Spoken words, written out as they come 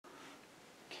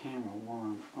camera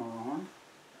 1 on.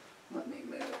 Let me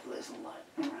move this light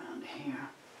around here.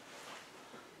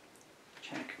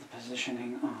 Check the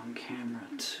positioning on camera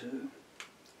 2.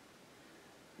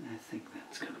 I think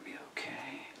that's going to be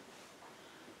okay.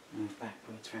 Move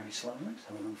backwards very slowly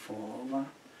so we don't fall over.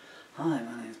 Hi,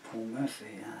 my name is Paul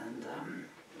Murphy, and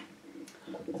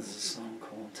this is a song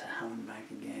called To Hell and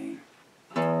Back Again.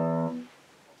 To Hell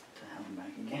and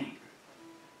Back Again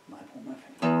by Paul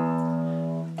Murphy.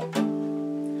 I'm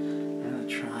going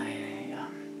to try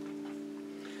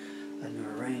a new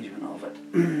arrangement of it.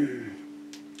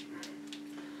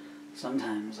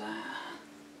 Sometimes I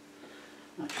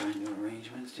try new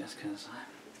arrangements just because I'm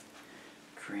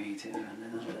creative and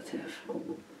innovative. I'm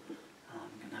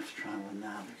going to have to try one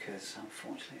now because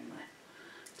unfortunately my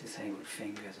disabled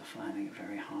fingers are finding it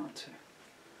very hard to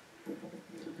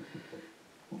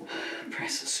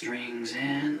press the strings in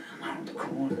and hold the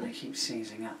chord, and they keep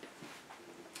seizing up.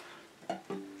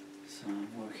 So I'm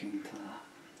working to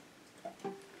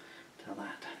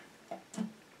that.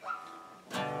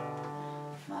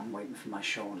 I'm waiting for my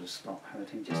shoulder to stop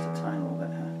hurting just a tiny little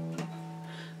bit.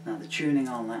 Now the tuning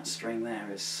on that string there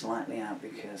is slightly out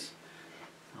because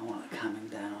I want it coming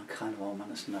down a kind of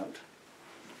ominous note.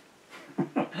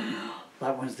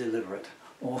 That one's deliberate.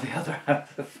 All the other out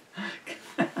of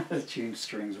the tuned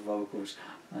strings, vocals,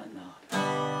 are not.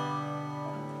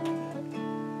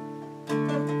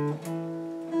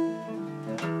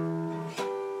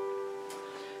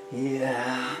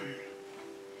 Yeah.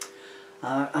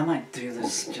 I might do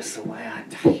this just the way I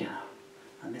do, you know.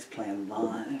 I miss playing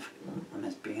live. I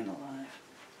miss being alive.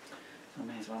 So I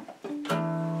may as well.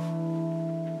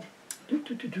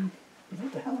 Was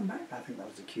that the Hell and Back? I think that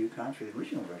was the cue card for the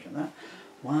original version of that.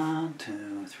 1,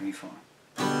 2, 3, 4.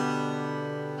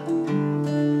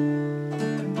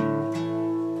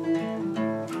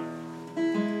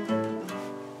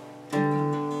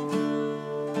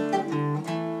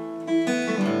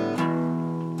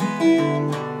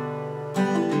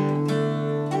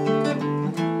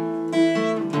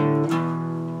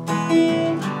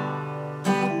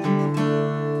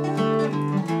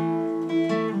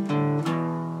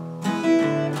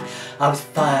 I was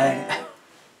fine.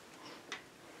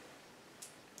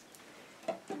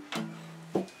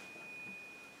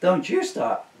 Don't you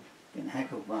start getting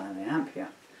heckled by the amp here.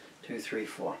 2, 3,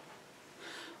 4.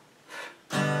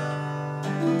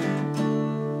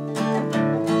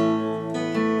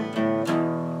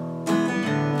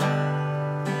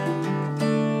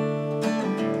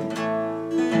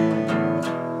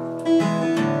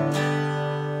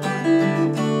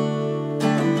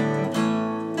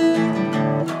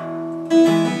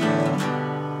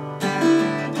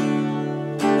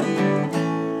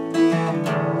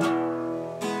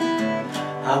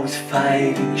 I was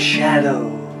fighting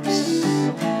shadows,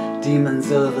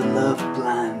 demons of a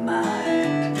love-blind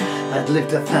mind. I'd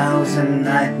lived 1,000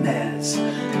 nightmares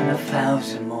and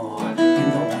 1,000 more in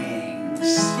the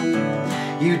wings.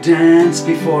 You danced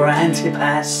before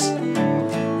Antipas,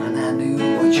 and I knew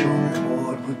what your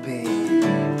reward would be.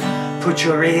 Put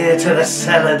your ear to the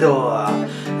cellar door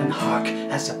and hark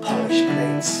as the polished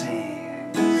blade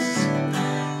sings.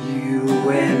 You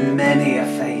wear many a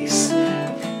face,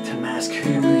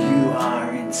 who you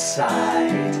are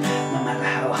inside. No matter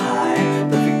how high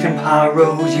the victim power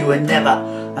rose, you were never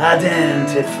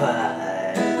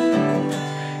identified.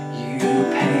 You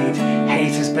paid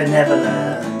hate as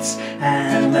benevolence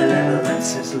and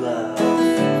malevolence as love.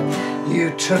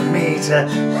 You took me to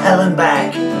hell and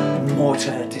back,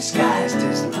 mortar disguised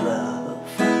as love.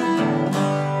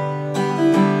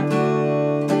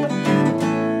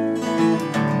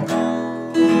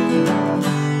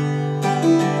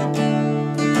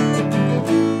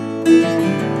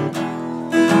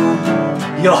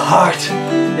 Your heart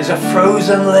is a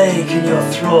frozen lake in your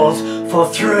throat, for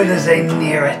through it as they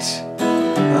near it.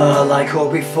 Oh, like all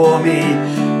before me,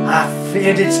 I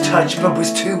feared its touch but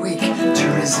was too weak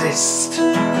to resist.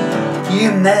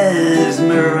 You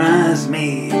mesmerized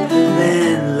me,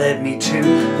 then led me to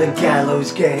the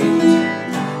gallows gate.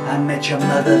 I met your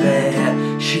mother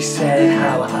there, she said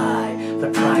how high the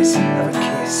price of a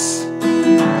kiss.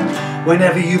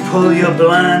 Whenever you pull your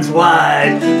blinds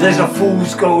wide, there's a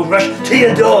fool's gold rush to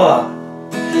your door.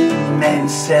 Men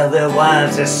sell their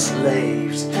wives as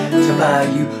slaves to buy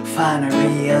you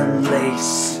finery and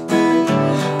lace.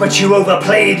 But you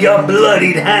overplayed your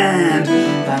bloodied hand,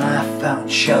 and I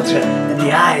found shelter in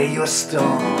the eye of your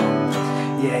storm.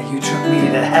 Yeah, you took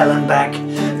me to hell and back,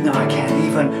 now I can't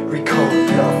even recall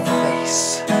your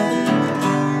face.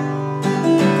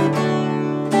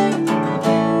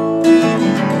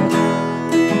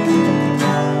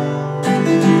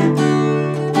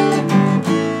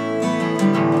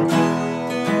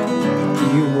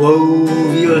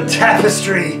 to a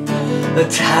tapestry, a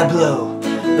tableau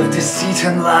of deceit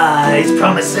and lies,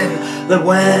 promising that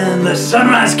when the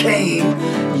sunrise came,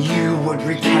 you would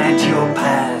recant your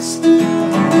past.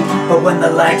 But when the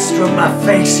light struck my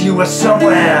face, you were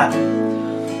somewhere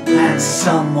and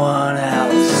someone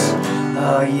else.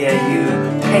 Oh yeah,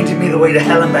 you painted me the way to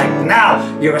hell and back.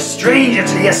 Now you're a stranger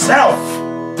to yourself.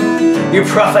 You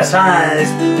prophesied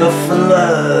the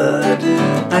flood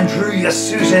and drew your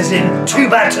suitors in 2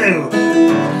 by 2.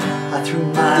 I threw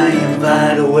my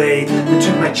invite away and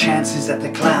took my chances that the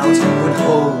clouds would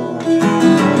hold.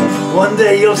 One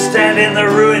day you'll stand in the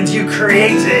ruins you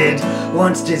created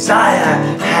once desire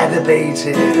had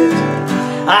abated.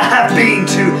 I have been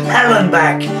to hell and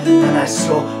back, and I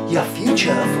saw your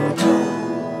future foretold.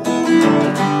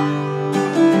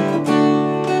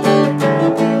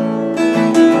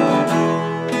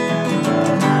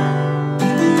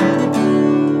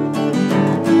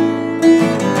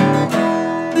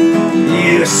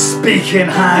 You speak in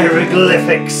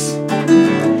hieroglyphics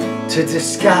to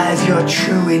disguise your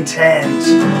true intent.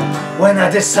 When I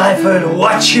deciphered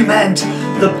what you meant,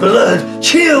 the blood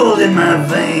chilled in my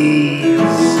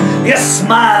veins. Your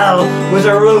smile was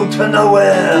a road to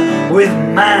nowhere, with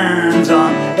mines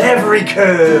on every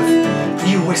curve.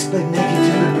 You whispered naked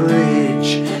to the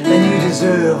bridge, and you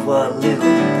deserve what little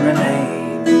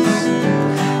remains.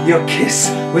 Your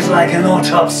kiss was like an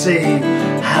autopsy.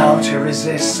 How to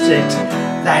resist it,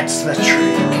 that's the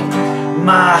trick.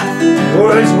 My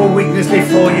words were weakness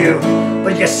before you,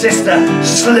 but your sister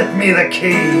slipped me the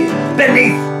key.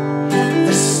 Beneath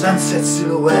the sunset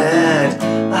silhouette,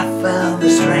 I found the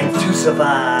strength to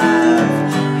survive.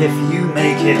 If you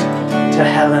make it to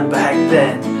hell and back,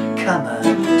 then come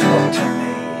and talk to me.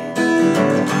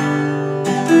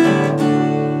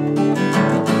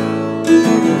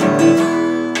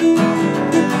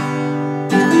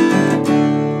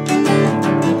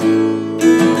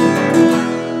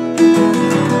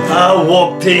 I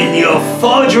walked in your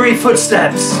forgery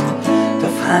footsteps to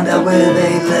find out where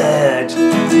they led.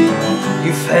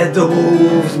 You fed the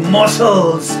wolves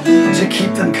morsels to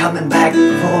keep them coming back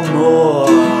for more.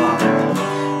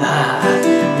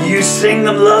 You sing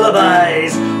them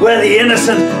lullabies where the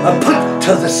innocent are put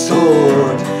to the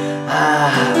sword.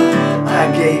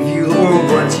 I gave you the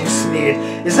world once you smeared.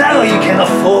 Is that all you can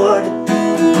afford?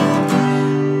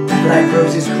 Black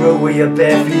roses grow where your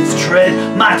bare feet tread.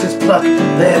 Martyrs pluck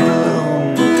their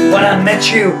bloom. When I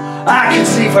met you, I could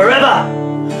see forever.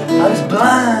 I was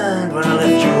blind when I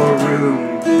left your room.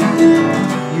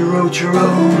 You wrote your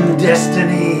own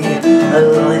destiny, a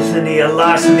litany, a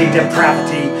larceny,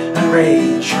 depravity, and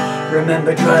rage.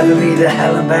 Remember driving me to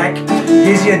hell and back?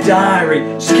 Here's your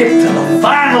diary, skip to the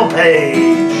final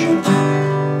page.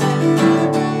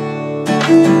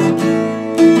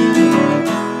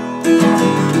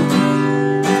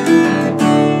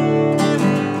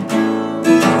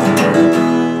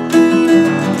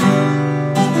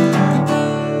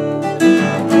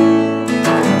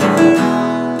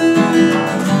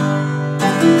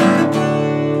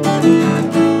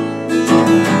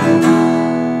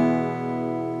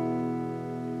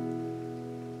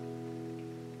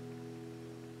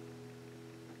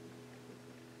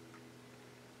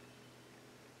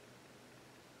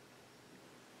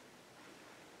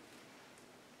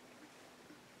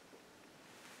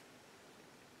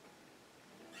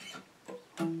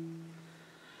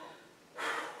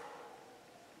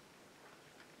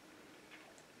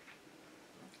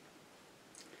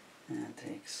 That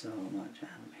takes so much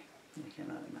out of me, you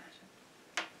cannot imagine.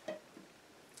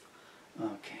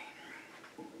 Okay.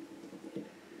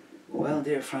 Well,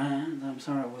 dear friends, I'm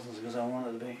sorry it wasn't as good as I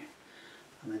wanted to be.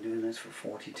 I've been doing this for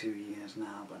 42 years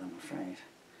now, but I'm afraid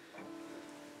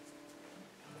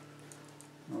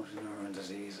motor neuron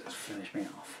disease has finished me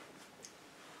off.